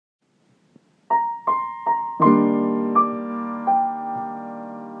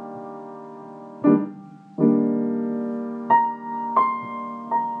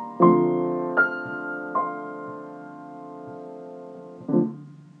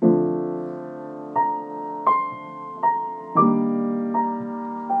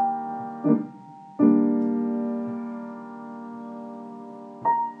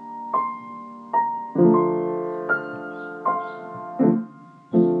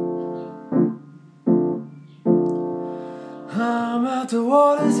I'm at the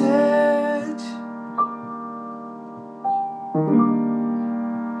water's edge,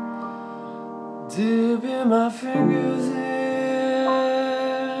 dipping my fingers in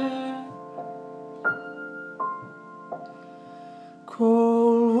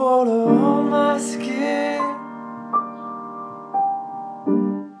cold water on my skin.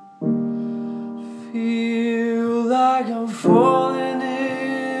 Feel like I'm falling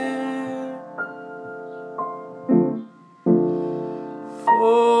in,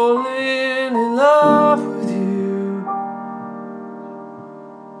 falling in love with you,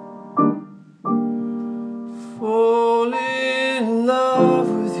 falling in love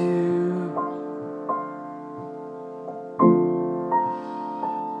with you.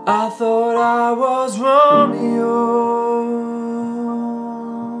 I thought I was Romeo,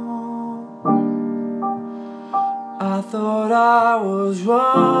 I thought I was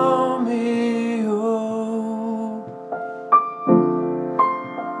Romeo.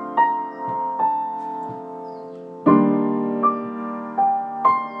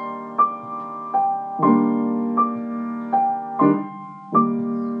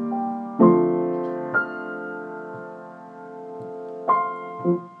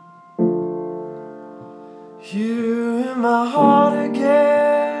 You're in my heart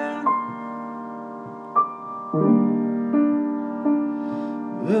again,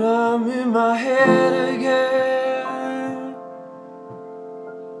 but I'm in my head again.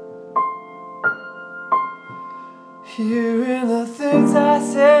 Hearing the things I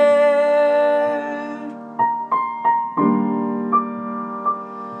said,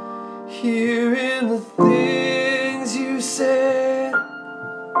 hearing the things you said,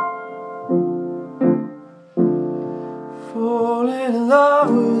 falling in love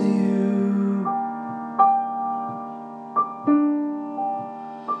with you,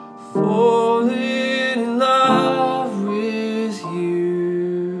 falling in love with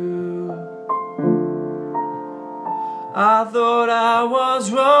you. I thought I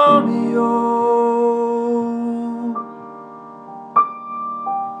was Romeo,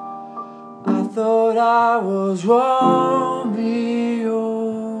 I thought I was Romeo,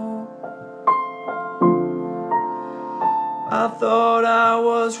 I thought I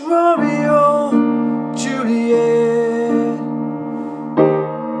was Romeo, Juliet.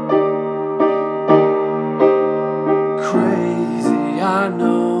 Crazy, I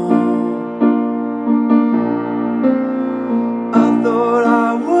know. I thought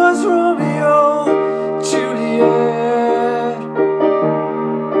I was Romeo, Juliet.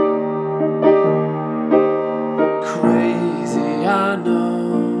 Crazy, I know.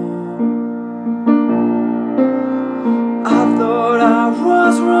 I thought I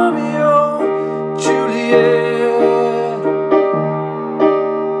was Romeo, Juliet.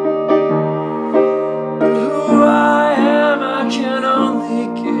 But who I am, I can only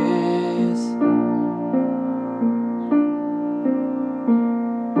guess.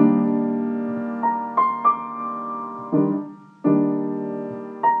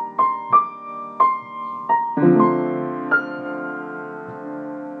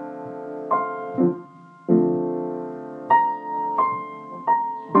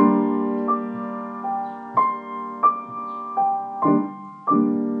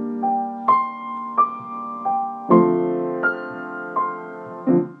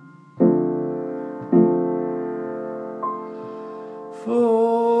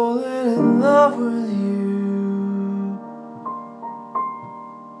 Falling in love with you,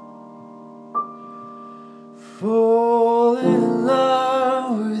 falling in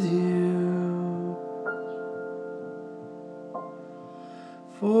love with you,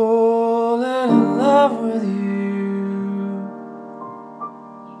 falling in love with you,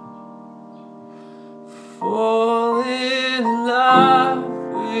 falling in love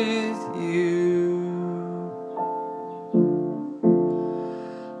with you.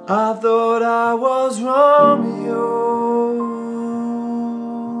 I thought I was Romeo,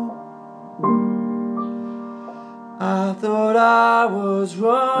 I thought I was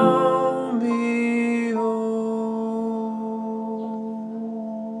Romeo.